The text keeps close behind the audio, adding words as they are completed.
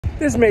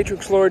This is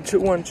Matrixlord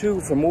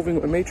 212 from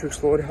Moving with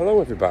Matrixlord.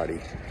 Hello,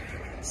 everybody.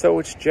 So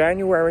it's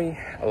January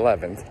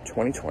 11th,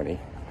 2020.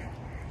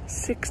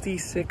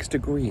 66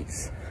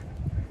 degrees.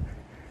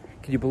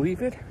 Can you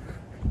believe it?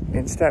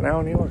 In Staten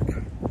Island, New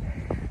York.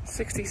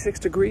 66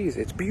 degrees.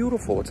 It's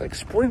beautiful. It's like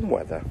spring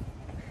weather.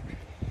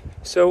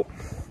 So,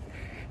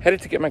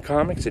 headed to get my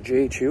comics at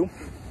JHU.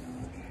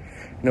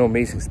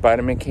 Amazing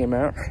Spider-Man came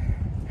out.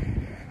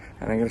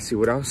 And I'm going to see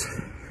what else.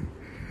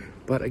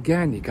 But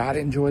again, you got to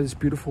enjoy this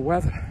beautiful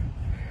weather.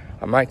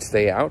 I might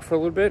stay out for a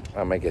little bit.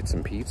 I might get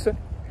some pizza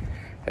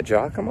at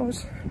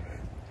Giacomo's.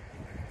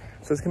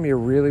 So it's going to be a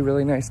really,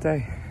 really nice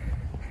day.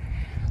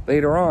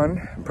 Later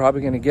on, I'm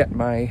probably going to get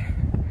my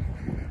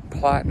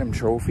platinum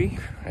trophy.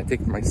 I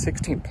think my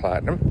 16th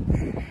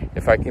platinum.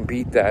 If I can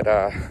beat that,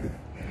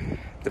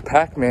 the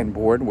Pac-Man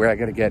board where I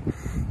got to get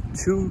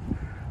 2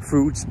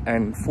 fruits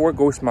and 4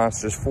 ghost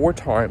monsters 4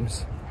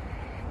 times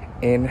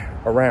in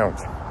a round.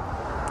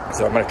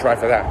 So I'm going to try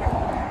for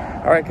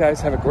that. All right,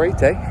 guys, have a great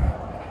day.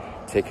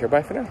 Take care.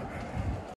 Bye for now.